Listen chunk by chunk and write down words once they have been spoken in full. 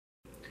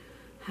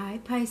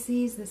Hi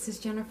Pisces, this is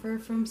Jennifer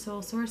from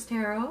Soul Source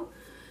Tarot,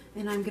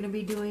 and I'm going to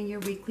be doing your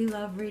weekly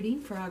love reading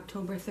for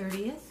October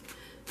 30th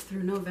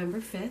through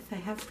November 5th. I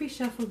have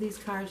pre-shuffled these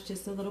cards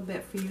just a little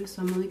bit for you,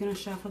 so I'm only going to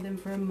shuffle them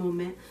for a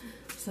moment.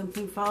 If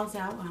something falls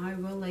out, I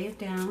will lay it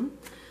down.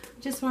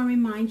 I just want to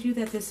remind you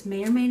that this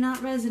may or may not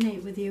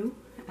resonate with you,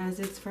 as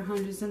it's for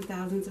hundreds and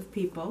thousands of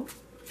people.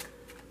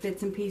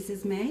 Bits and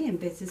pieces may, and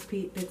bits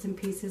and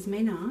pieces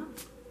may not.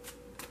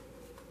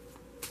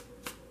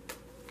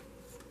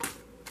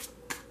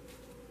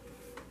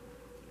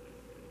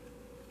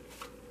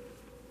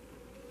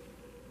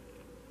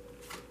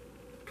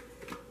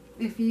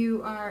 If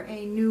you are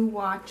a new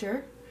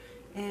watcher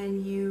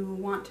and you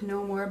want to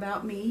know more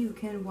about me, you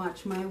can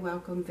watch my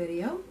welcome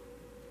video.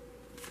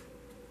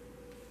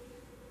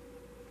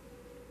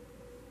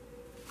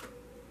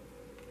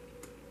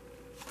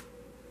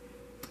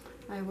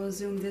 I will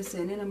zoom this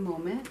in a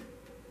moment.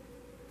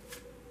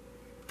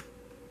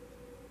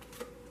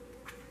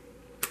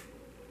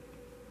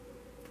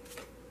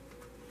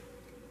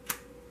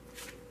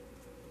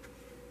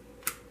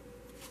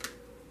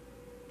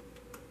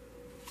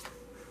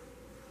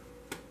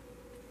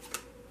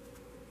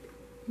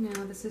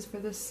 Now this is for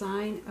the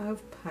sign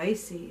of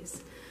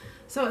Pisces.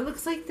 So it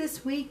looks like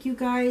this week you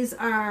guys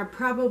are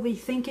probably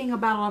thinking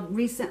about a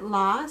recent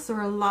loss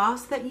or a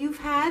loss that you've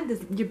had.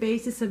 Your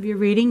basis of your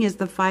reading is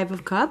the Five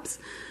of Cups.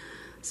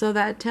 So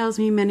that tells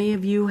me many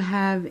of you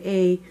have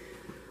a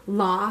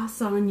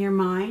loss on your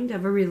mind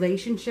of a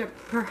relationship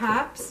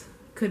perhaps.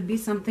 Could be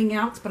something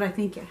else, but I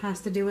think it has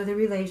to do with a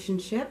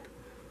relationship.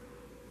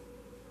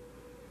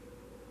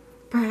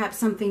 Perhaps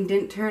something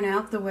didn't turn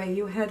out the way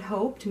you had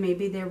hoped.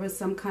 Maybe there was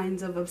some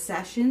kinds of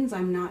obsessions.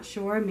 I'm not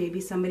sure.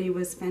 Maybe somebody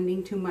was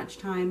spending too much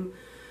time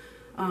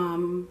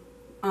on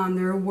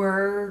their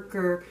work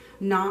or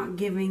not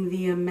giving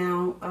the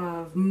amount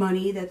of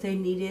money that they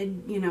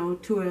needed,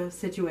 to a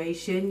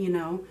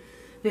situation,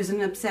 There's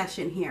an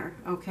obsession here,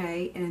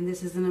 okay? And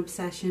this is an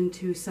obsession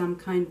to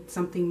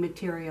something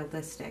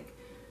materialistic.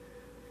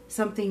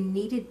 Something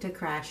needed to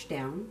crash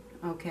down,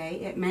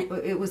 okay?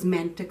 It was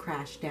meant to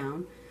crash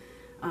down.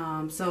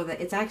 So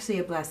that it's actually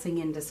a blessing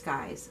in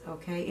disguise,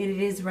 okay? And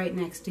it is right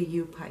next to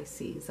you,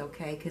 Pisces,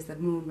 okay? Because the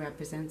moon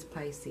represents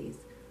Pisces.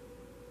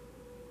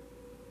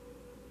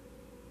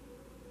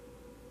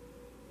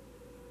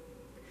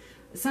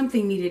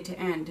 Something needed to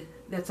end.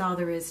 That's all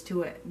there is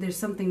to it. There's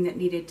something that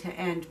needed to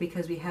end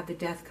because we have the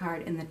Death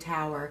card in the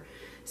Tower.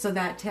 So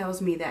that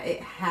tells me that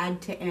it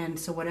had to end.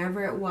 So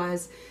whatever it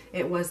was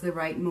the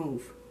right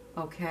move,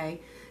 okay?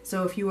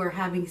 So if you are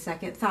having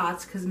second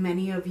thoughts, because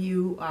many of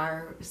you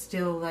are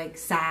still like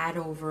sad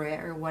over it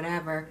or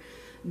whatever,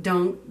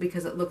 don't,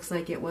 because it looks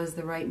like it was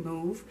the right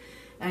move.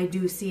 I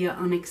do see an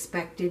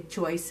unexpected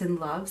choice in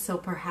love, so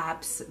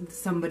perhaps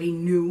somebody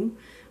new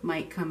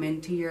might come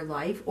into your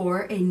life,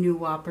 or a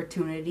new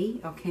opportunity,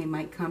 okay,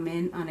 might come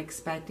in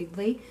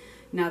unexpectedly.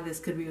 Now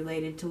this could be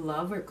related to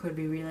love or it could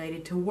be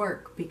related to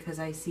work, because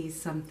I see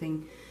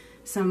some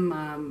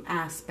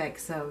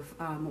aspects of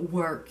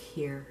work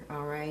here,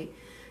 all right?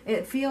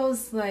 It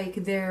feels like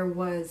there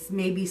was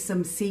maybe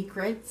some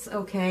secrets,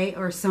 okay,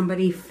 or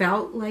somebody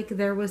felt like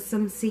there was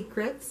some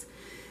secrets.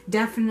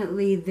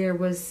 Definitely there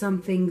was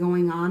something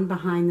going on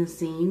behind the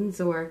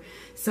scenes, or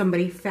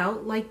somebody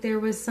felt like there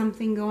was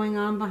something going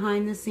on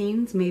behind the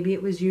scenes. Maybe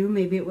it was you,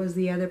 maybe it was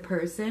the other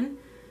person.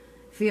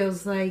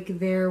 Feels like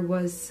there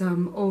was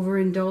some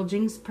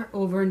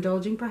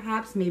overindulging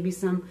perhaps, maybe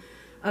some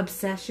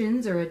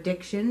obsessions or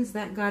addictions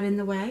that got in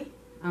the way,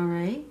 all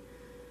right?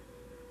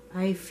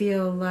 I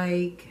feel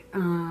like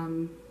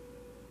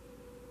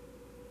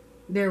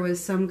there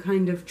was some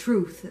kind of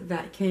truth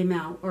that came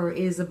out or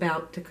is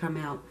about to come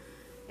out.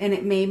 And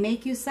it may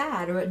make you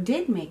sad, or it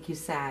did make you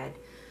sad.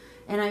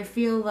 And I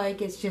feel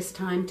like it's just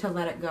time to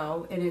let it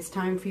go. And it's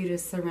time for you to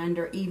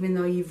surrender. Even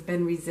though you've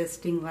been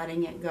resisting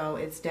letting it go,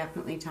 it's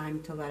definitely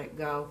time to let it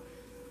go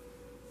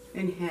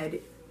and head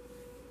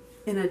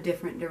in a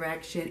different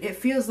direction. It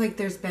feels like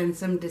there's been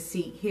some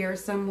deceit here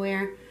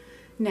somewhere.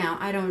 Now,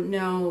 I don't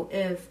know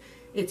if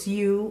it's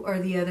you or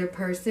the other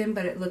person,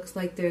 but it looks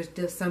like there's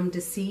just some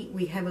deceit.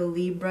 We have a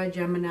Libra,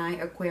 Gemini,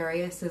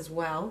 Aquarius as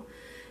well.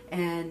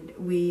 And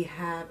we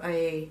have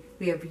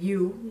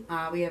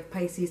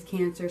Pisces,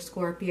 Cancer,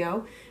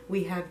 Scorpio.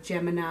 We have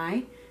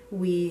Gemini.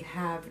 We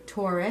have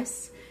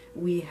Taurus.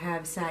 We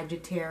have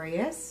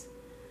Sagittarius.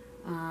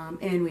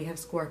 And we have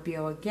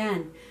Scorpio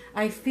again.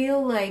 I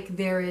feel like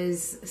there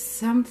is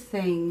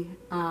something...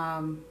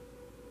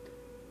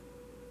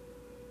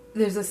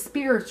 there's a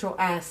spiritual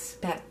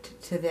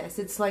aspect to this.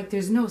 It's like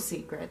there's no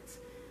secrets.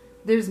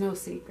 There's no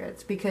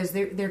secrets, because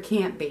there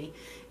can't be.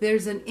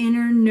 There's an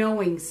inner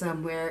knowing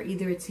somewhere.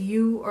 Either it's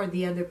you or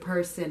the other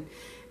person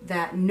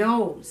that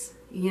knows.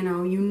 You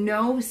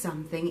know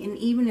something. And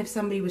even if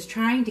somebody was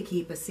trying to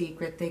keep a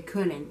secret, they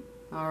couldn't.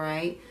 All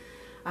right?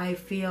 I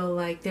feel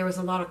like there was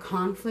a lot of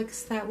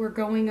conflicts that were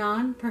going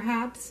on,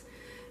 perhaps.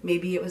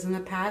 Maybe it was in the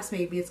past.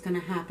 Maybe it's going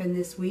to happen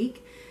this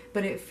week.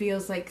 But it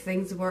feels like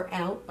things were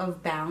out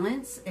of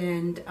balance,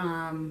 and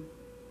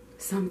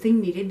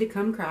something needed to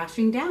come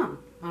crashing down.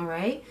 All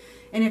right?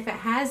 And if it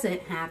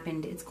hasn't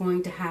happened, it's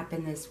going to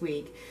happen this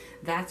week.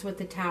 That's what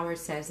the Tower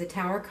says. The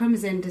Tower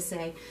comes in to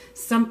say,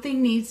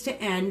 something needs to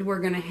end. We're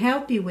going to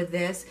help you with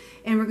this,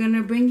 and we're going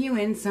to bring you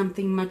in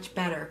something much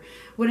better.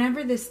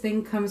 Whenever this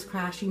thing comes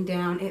crashing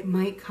down, it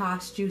might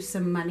cost you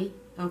some money,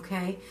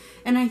 okay?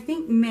 And I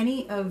think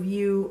many of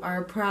you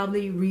are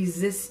probably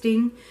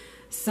resisting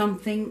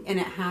something, and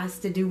it has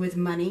to do with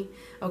money.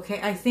 Okay,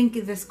 I think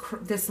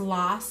this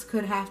loss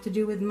could have to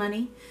do with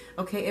money.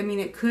 Okay, I mean,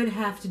 it could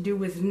have to do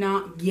with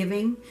not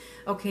giving.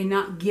 Okay,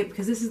 not give,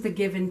 because this is the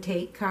give and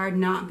take card,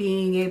 not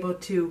being able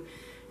to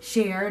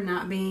share,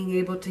 not being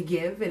able to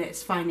give, and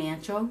it's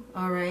financial.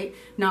 All right,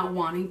 not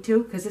wanting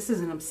to, because this is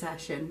an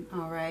obsession.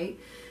 All right,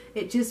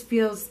 it just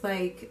feels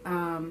like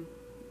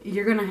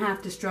you're going to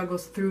have to struggle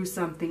through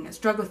something,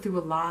 struggle through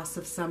a loss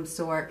of some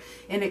sort,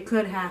 and it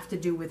could have to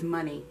do with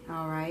money,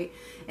 all right?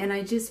 And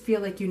I just feel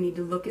like you need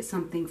to look at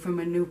something from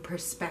a new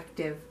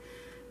perspective,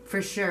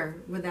 for sure.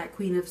 With that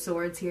Queen of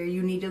Swords here,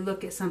 you need to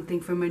look at something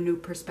from a new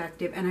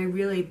perspective, and I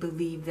really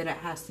believe that it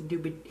has to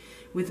do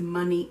with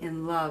money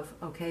and love,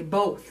 okay?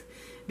 Both,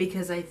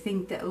 because I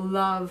think that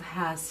love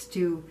has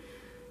to,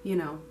 you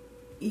know,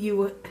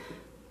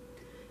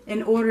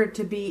 in order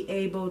to be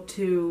able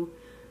to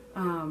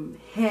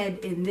head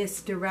in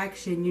this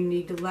direction, you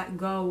need to let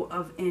go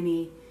of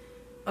any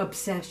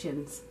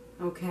obsessions.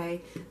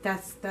 Okay,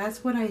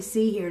 that's what I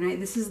see here, and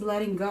this is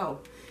letting go.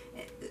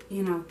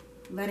 You know,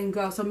 letting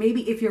go. So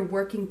maybe if you're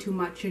working too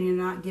much and you're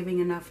not giving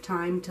enough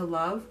time to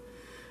love,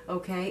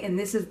 okay, and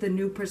this is the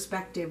new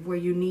perspective where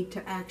you need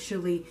to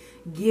actually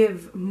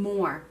give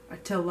more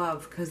to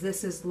love, because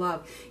this is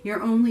love.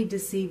 You're only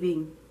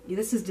deceiving.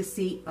 This is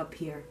deceit up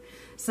here.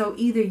 So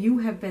either you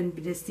have been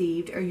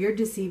deceived, or you're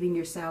deceiving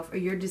yourself, or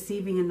you're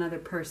deceiving another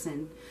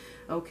person,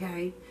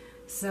 okay?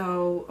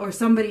 So, or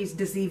somebody's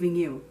deceiving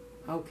you,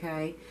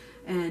 okay?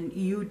 And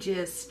you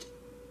just,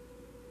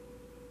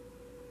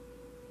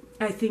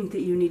 I think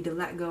that you need to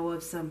let go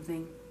of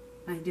something.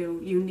 I do.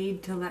 You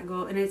need to let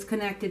go, and it's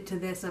connected to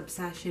this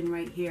obsession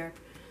right here.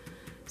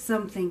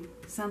 Something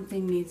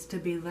needs to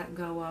be let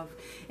go of.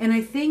 And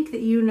I think that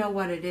you know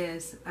what it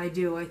is. I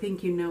do. I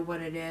think you know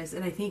what it is.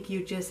 And I think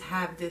you just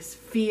have this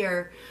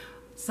fear,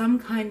 some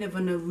kind of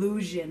an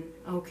illusion,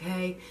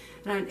 okay?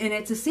 And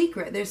it's a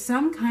secret. There's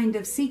some kind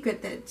of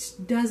secret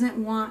that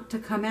doesn't want to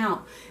come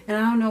out. And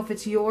I don't know if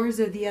it's yours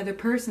or the other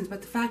person's,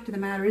 but the fact of the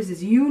matter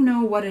is you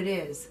know what it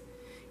is.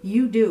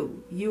 You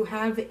do. You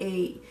have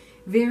a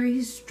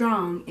very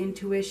strong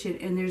intuition,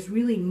 and there's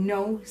really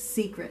no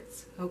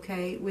secrets,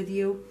 okay, with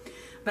you.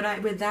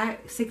 But with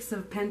that Six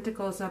of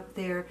Pentacles up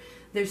there,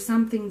 there's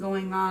something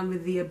going on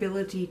with the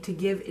ability to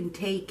give and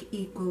take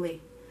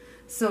equally.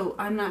 So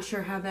I'm not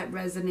sure how that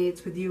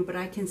resonates with you, but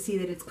I can see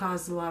that it's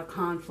caused a lot of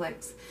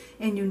conflicts,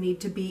 and you need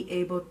to be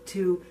able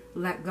to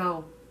let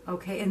go,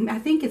 okay? And I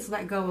think it's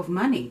let go of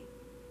money.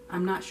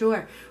 I'm not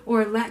sure.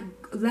 Or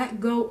let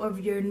go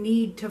of your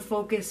need to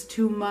focus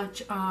too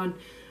much on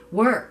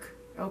work.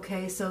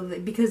 Okay, so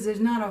because there's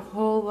not a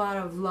whole lot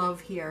of love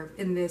here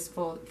in this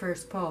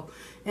first pull,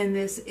 and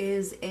this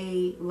is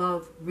a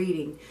love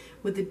reading.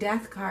 With the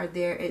Death card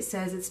there, it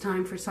says it's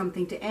time for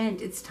something to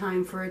end. It's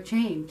time for a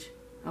change.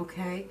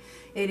 Okay,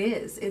 it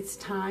is. It's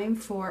time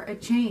for a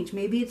change.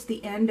 Maybe it's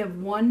the end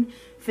of one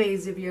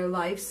phase of your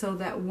life so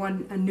that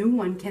a new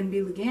one can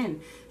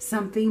begin.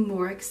 Something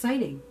more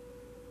exciting.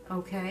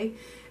 Okay,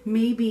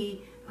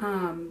 maybe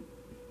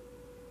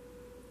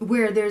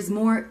where there's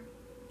more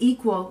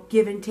equal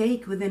give and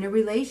take within a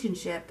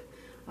relationship.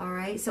 All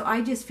right, so I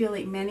just feel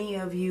like many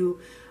of you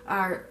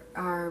are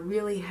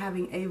really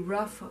having a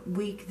rough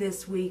week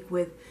this week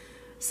with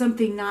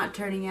something not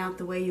turning out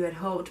the way you had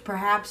hoped.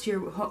 Perhaps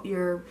your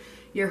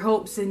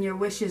hopes and your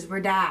wishes were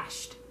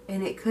dashed,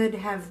 and it could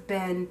have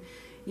been,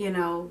 you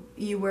know,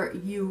 you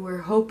were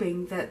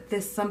hoping that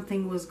this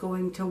something was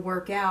going to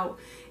work out,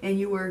 and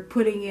you were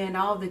putting in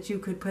all that you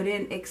could put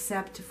in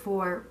except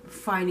for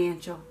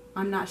financial.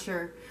 I'm not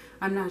sure,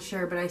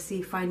 but I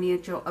see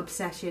financial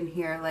obsession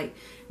here, like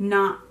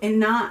not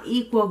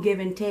equal give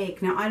and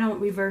take. Now, I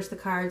don't reverse the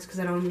cards because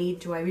I don't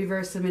need to. I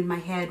reverse them in my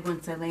head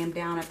once I lay them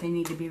down if they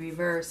need to be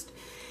reversed.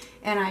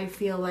 And I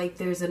feel like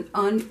there's an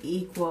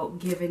unequal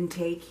give and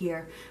take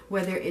here,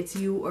 whether it's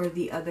you or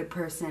the other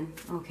person,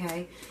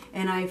 okay?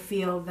 And I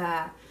feel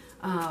that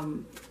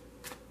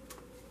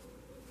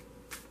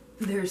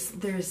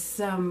there's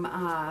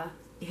some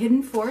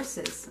hidden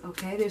forces,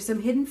 okay? There's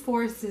some hidden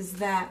forces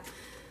that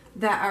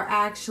are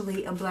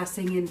actually a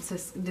blessing in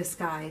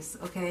disguise,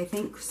 okay? I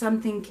think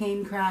something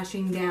came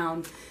crashing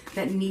down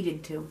that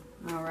needed to,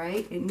 all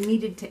right? It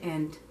needed to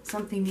end.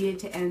 Something needed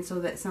to end so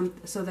that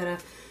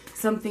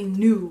something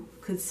new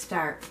could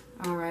start,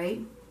 all right?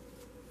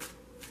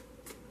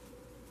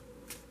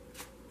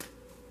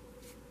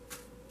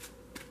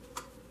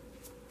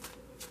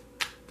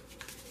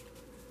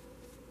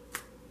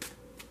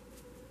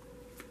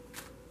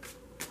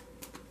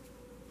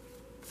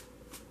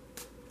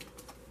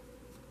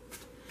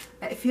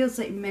 It feels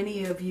like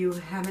many of you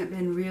haven't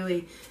been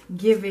really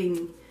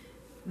giving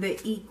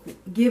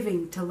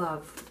giving to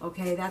love.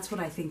 Okay, that's what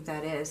I think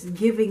that is.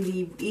 Giving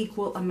the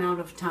equal amount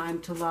of time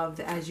to love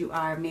as you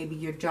are, maybe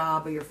your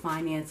job or your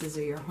finances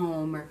or your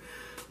home or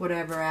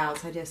whatever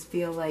else. I just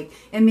feel like,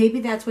 and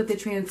maybe that's what the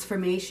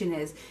transformation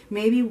is.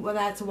 Maybe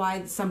that's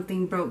why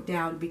something broke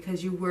down,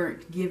 because you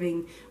weren't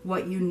giving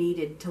what you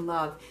needed to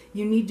love.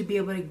 You need to be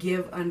able to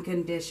give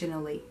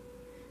unconditionally.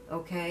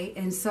 Okay,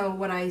 and so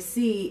what I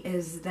see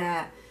is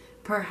that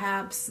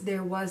perhaps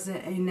there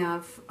wasn't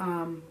enough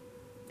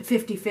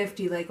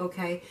 50-50, like,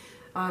 okay,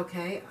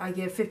 I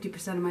give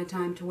 50% of my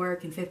time to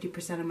work and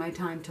 50% of my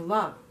time to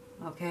love.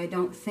 Okay, I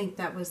don't think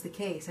that was the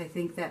case. I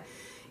think that,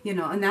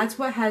 and that's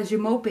what has you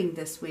moping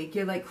this week.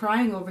 You're like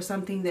crying over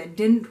something that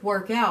didn't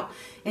work out,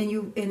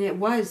 and it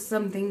was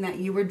something that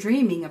you were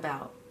dreaming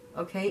about.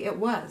 Okay, it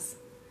was.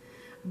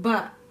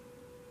 And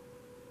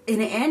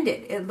it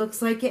ended. It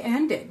looks like it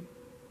ended.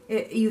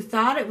 You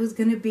thought it was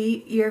going to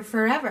be your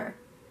forever.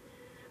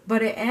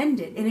 But it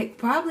ended, and it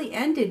probably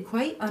ended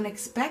quite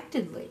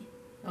unexpectedly,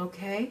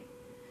 okay?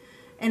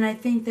 And I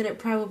think that it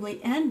probably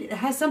ended. It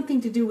has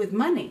something to do with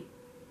money.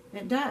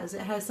 It does.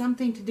 It has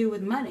something to do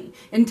with money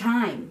and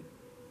time.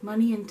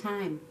 Money and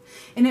time.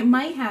 And it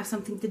might have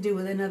something to do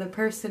with another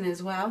person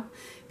as well,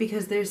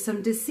 because there's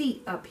some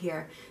deceit up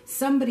here.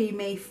 Somebody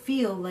may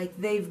feel like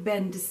they've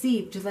been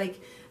deceived, like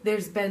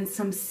there's been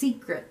some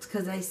secrets,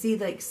 because I see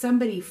like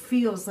somebody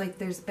feels like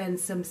there's been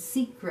some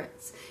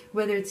secrets,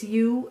 whether it's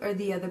you or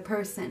the other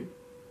person.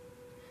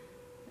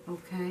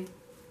 Okay.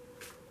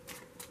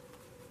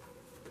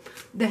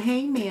 The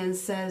Hangman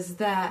says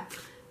that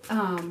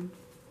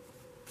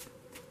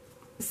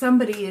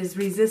somebody is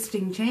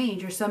resisting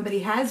change, or somebody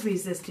has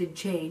resisted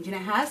change, and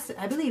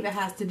I believe it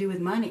has to do with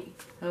money.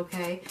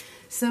 Okay,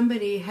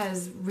 somebody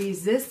has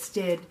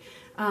resisted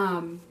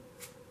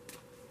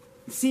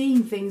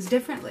seeing things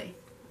differently.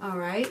 All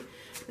right,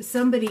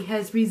 somebody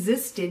has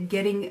resisted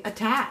getting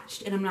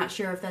attached, and I'm not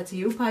sure if that's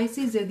you,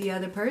 Pisces, or the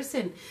other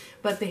person,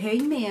 but the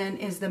Hangman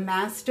is the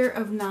master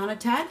of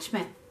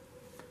non-attachment,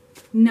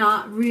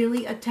 not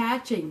really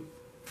attaching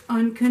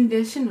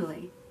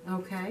unconditionally.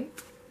 Okay.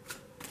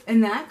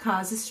 And that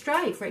causes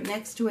strife. Right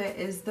next to it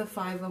is the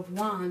Five of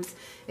Wands.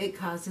 It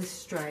causes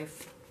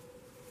strife.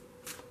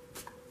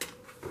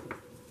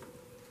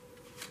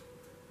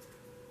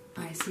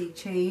 I see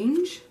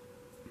change.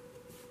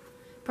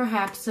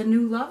 Perhaps a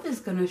new love is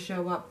going to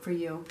show up for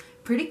you.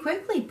 Pretty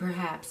quickly,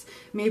 perhaps.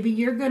 Maybe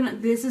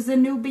this is a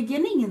new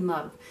beginning in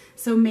love.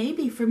 So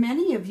maybe for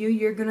many of you,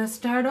 you're going to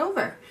start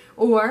over.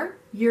 Or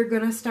you're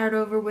going to start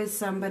over with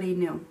somebody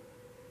new.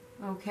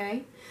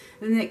 Okay?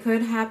 And it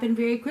could happen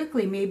very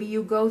quickly. Maybe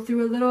you go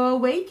through a little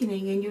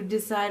awakening and you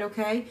decide,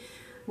 okay,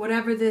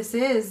 whatever this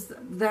is,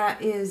 that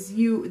is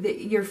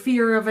your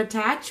fear of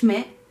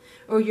attachment,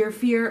 or your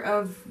fear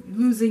of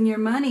losing your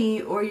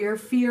money, or your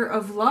fear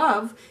of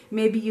love,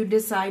 maybe you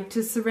decide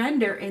to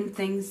surrender and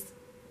things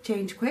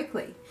change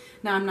quickly.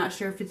 Now, I'm not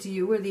sure if it's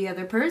you or the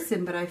other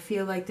person, but I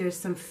feel like there's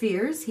some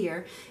fears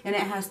here, and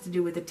it has to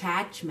do with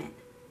attachment.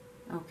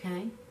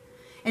 Okay?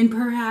 And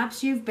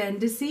perhaps you've been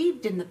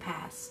deceived in the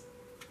past.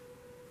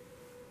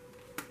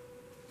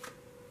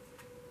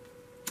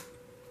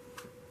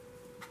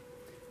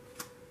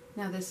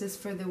 Now, this is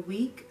for the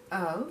week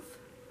of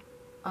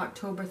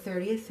October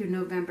 30th through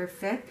November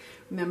 5th.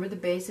 Remember, the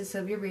basis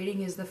of your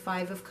reading is the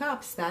Five of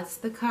Cups. That's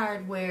the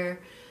card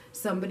where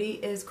somebody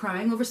is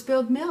crying over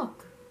spilled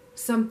milk.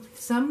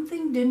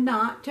 Something did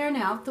not turn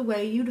out the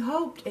way you'd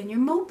hoped, and you're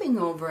moping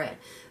over it.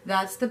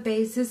 That's the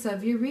basis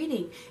of your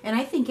reading. And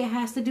I think it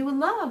has to do with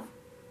love,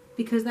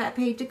 because that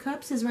Page of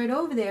Cups is right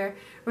over there,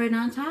 right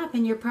on top,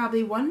 and you're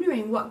probably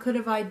wondering, what could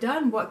have I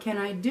done? What can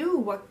I do?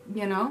 What,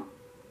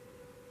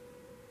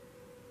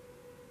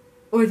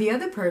 Or the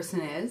other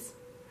person is.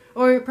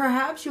 Or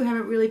perhaps you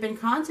haven't really been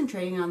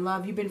concentrating on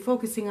love. You've been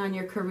focusing on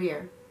your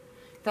career.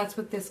 That's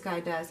what this guy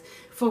does.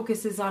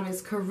 Focuses on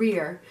his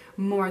career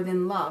more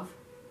than love.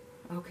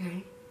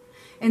 Okay?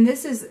 And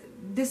this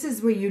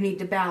is where you need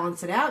to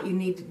balance it out.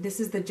 This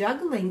is the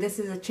juggling. This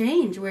is a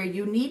change where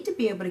you need to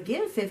be able to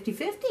give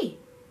 50-50.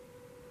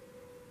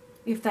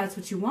 If that's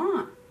what you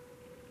want.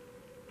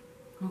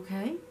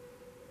 Okay?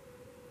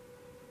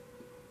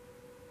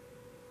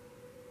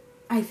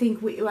 I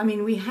think we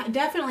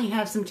definitely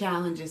have some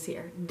challenges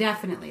here.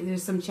 Definitely,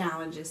 there's some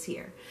challenges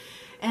here.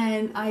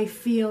 And I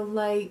feel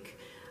like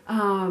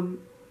right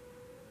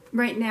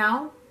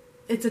now,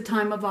 it's a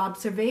time of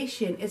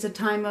observation. It's a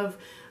time of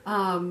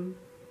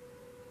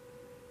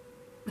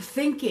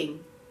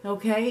thinking,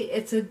 okay?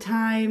 It's a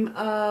time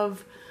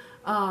of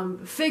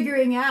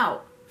figuring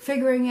out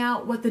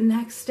what the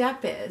next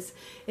step is.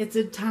 It's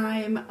a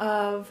time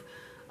of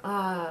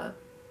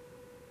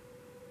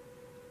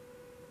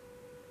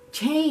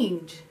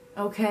change,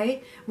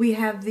 okay? We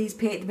have these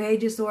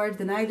Page of Swords,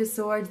 the Knight of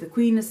Swords, the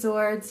Queen of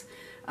Swords.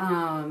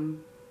 I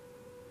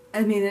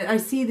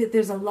see that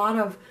there's a lot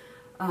of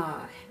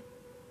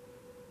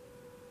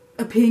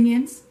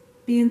opinions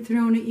being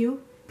thrown at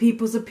you.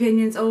 People's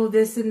opinions, oh,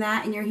 this and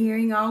that, and you're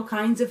hearing all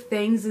kinds of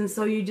things, and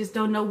so you just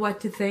don't know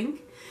what to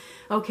think.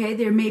 Okay,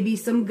 there may be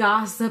some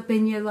gossip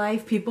in your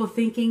life, people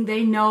thinking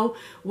they know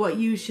what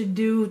you should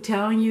do,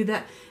 telling you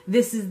that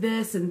this is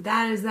this and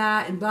that is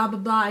that and blah, blah,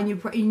 blah. And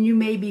you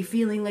may be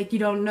feeling like you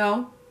don't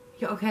know.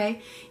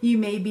 Okay, you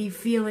may be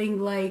feeling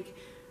like,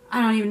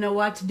 I don't even know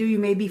what to do. You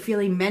may be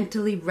feeling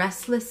mentally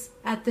restless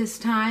at this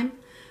time.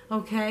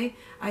 Okay,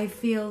 I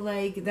feel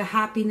like the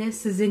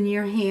happiness is in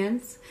your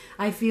hands.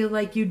 I feel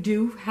like you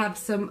do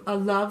have a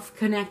love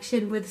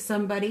connection with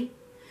somebody.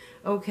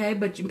 Okay,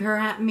 but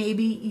perhaps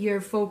maybe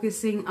you're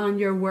focusing on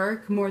your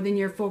work more than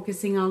you're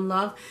focusing on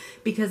love,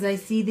 because I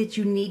see that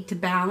you need to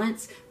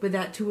balance with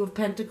that Two of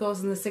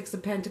Pentacles and the Six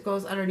of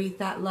Pentacles underneath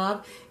that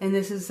love. And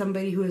this is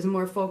somebody who is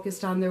more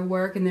focused on their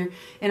work, and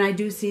I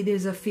do see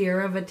there's a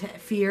fear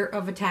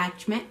of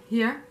attachment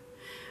here.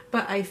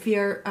 But I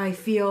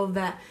feel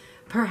that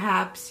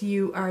perhaps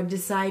you are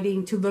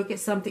deciding to look at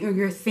something, or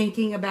you're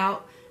thinking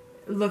about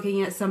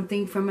looking at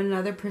something from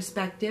another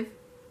perspective.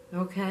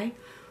 Okay.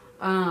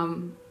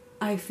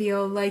 I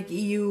feel like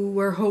you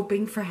were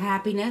hoping for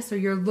happiness, or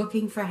you're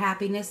looking for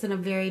happiness in a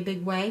very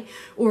big way,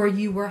 or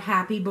you were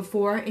happy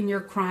before and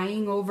you're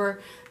crying over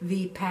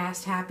the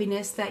past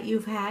happiness that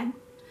you've had.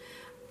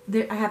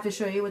 I have to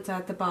show you what's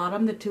at the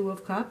bottom, the Two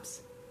of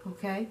Cups.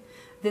 Okay,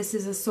 this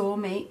is a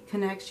soulmate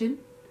connection.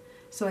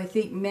 So I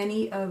think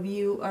many of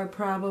you are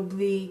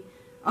probably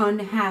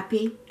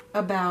unhappy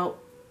about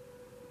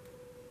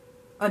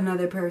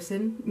another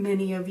person,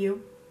 many of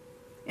you.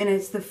 And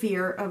it's the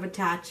fear of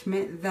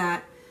attachment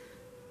that,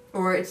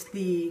 or it's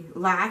the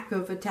lack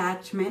of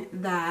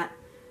attachment that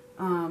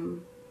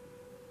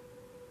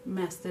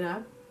messed it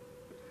up.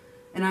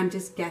 And I'm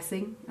just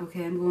guessing.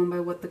 Okay, I'm going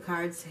by what the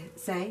cards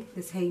say.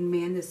 This Hanged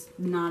Man, this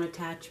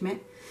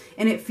non-attachment.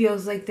 And it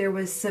feels like there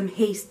was some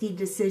hasty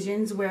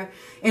decisions where,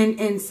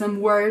 and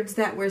some words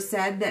that were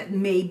said that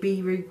may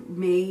be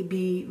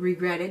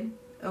regretted.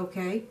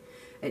 Okay,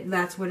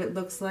 that's what it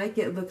looks like.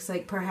 It looks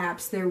like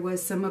perhaps there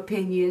was some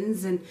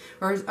opinions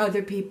or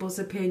other people's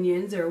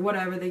opinions, or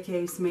whatever the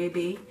case may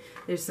be.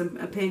 There's some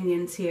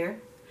opinions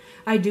here.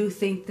 I do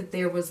think that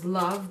there was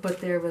love,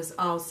 but there was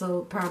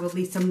also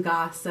probably some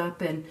gossip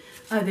and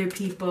other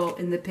people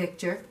in the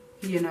picture,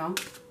 you know,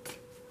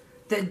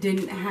 that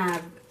didn't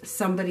have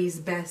somebody's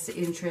best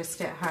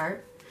interest at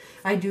heart.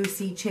 I do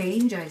see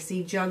change. I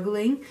see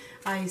juggling.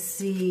 I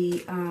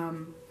see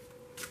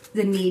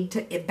the need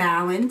to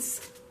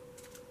balance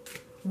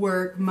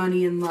work,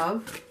 money, and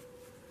love.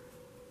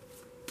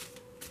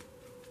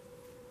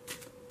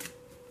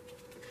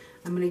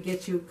 I'm going to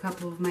get you a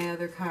couple of my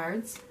other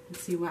cards and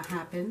see what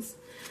happens.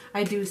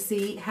 I do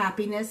see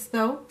happiness,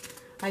 though.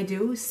 I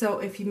do. So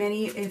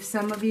if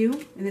some of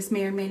you, and this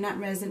may or may not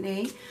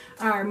resonate,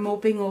 are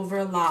moping over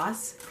a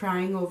loss,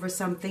 crying over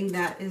something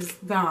that is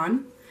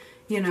gone,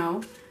 you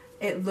know,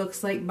 it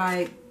looks like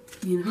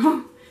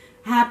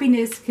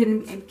happiness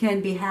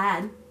can be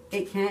had.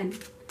 It can.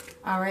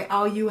 All right.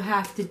 All you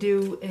have to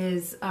do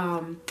is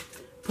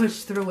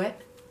push through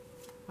it.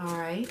 All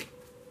right.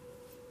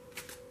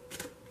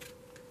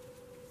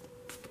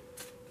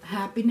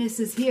 Happiness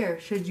is here,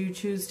 should you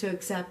choose to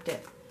accept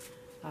it.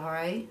 All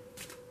right?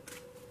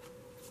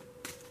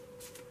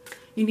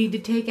 You need to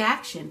take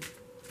action.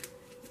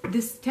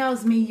 This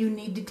tells me you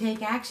need to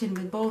take action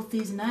with both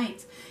these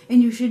knights.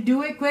 And you should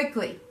do it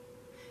quickly.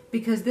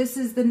 Because this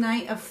is the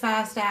night of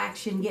fast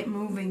action. Get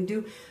moving.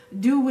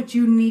 Do what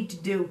you need to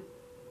do.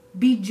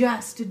 Be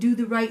just. Do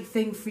the right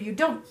thing for you.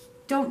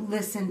 Don't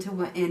listen to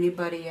what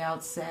anybody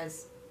else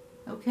says.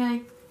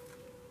 Okay?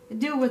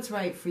 Do what's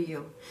right for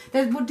you.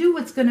 Do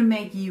what's going to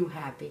make you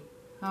happy.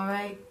 All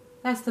right?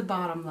 That's the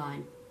bottom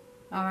line.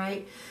 All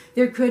right?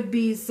 There could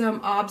be some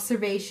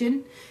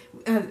observation,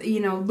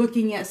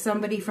 looking at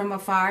somebody from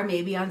afar,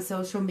 maybe on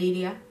social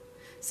media.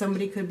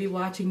 Somebody could be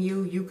watching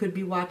you. You could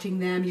be watching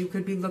them. You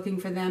could be looking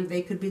for them.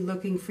 They could be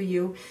looking for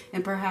you.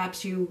 And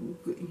perhaps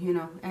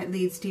it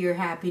leads to your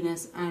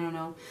happiness. I don't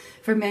know.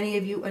 For many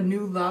of you, a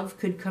new love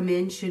could come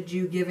in should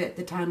you give it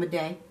the time of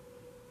day.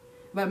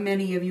 But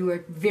many of you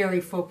are very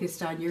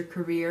focused on your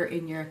career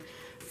and your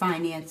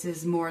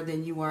finances more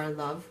than you are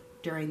love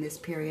during this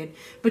period.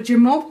 But you're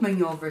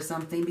moping over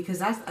something because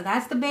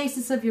that's the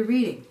basis of your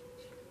reading.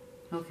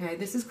 Okay,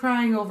 this is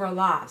crying over a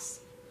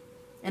loss.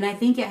 And I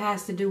think it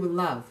has to do with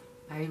love.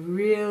 I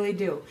really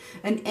do.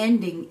 An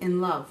ending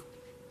in love.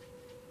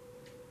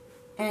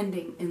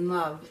 Ending in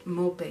love,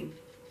 moping.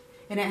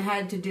 And it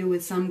had to do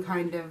with some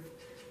kind of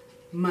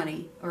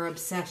money or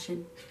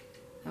obsession.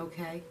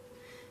 Okay?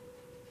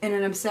 And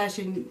an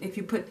obsession, if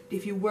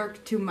you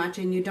work too much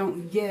and you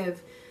don't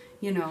give,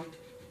 you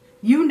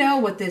know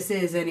what this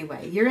is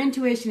anyway. Your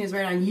intuition is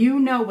right on. You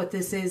know what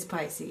this is,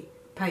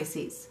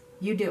 Pisces.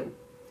 You do.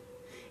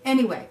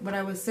 Anyway, what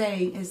I was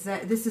saying is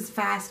that this is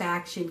fast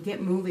action.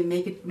 Get moving.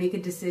 Make a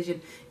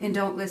decision. And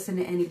don't listen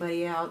to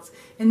anybody else.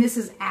 And this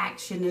is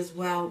action as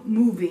well.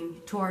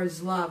 Moving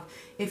towards love.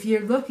 If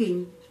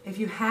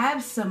you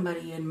have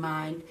somebody in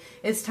mind,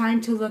 it's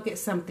time to look at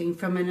something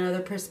from another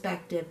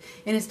perspective.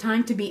 And it's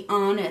time to be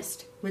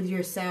honest with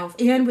yourself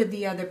and with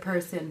the other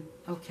person.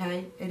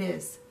 Okay? It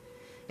is.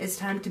 It's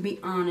time to be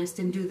honest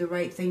and do the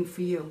right thing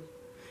for you.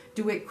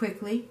 Do it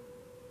quickly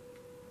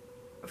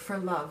for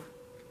love.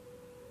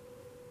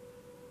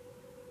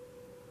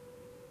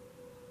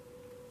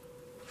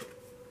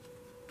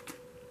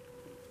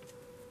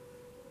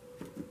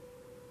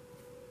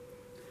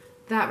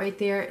 That right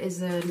there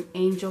is an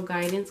angel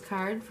guidance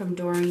card from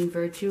Doreen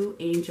Virtue,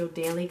 Angel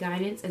Daily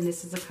Guidance. And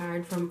this is a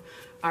card from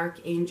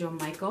Archangel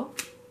Michael.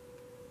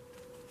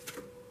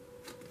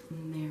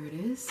 And there it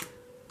is.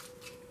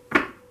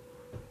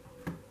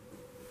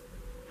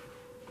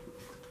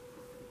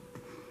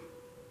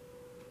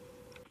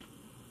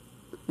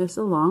 It's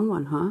a long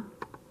one, huh?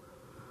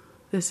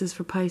 This is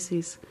for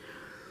Pisces.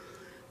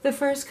 The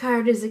first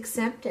card is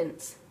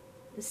acceptance.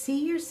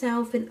 See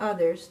yourself and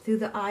others through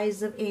the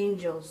eyes of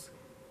angels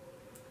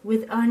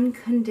with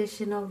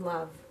unconditional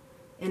love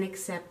and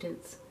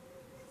acceptance.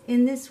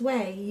 In this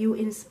way, you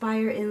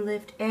inspire and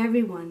lift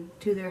everyone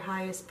to their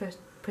highest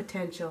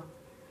potential.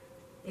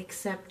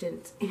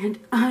 Acceptance and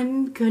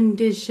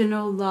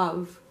unconditional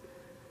love.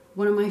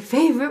 One of my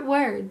favorite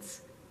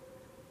words.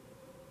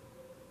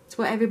 It's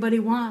what everybody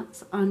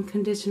wants,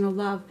 unconditional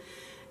love.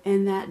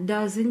 And that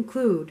does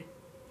include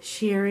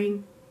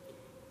sharing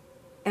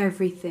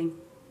everything.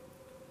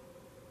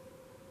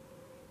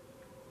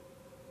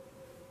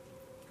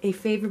 A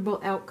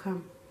favorable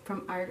outcome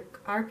from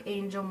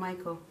Archangel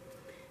Michael.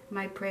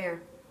 My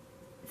prayer.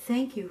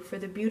 Thank you for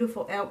the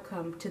beautiful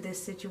outcome to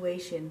this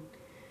situation,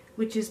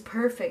 which is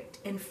perfect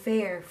and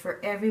fair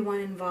for everyone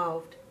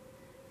involved.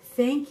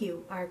 Thank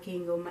you,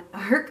 Archangel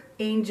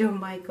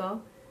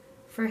Michael,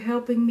 for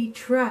helping me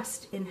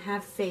trust and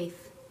have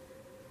faith.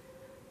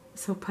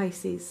 So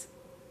Pisces,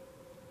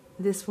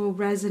 this will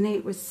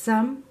resonate with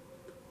some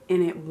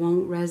and it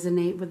won't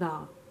resonate with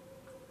all.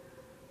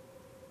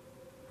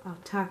 I'll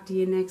talk to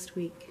you next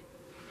week.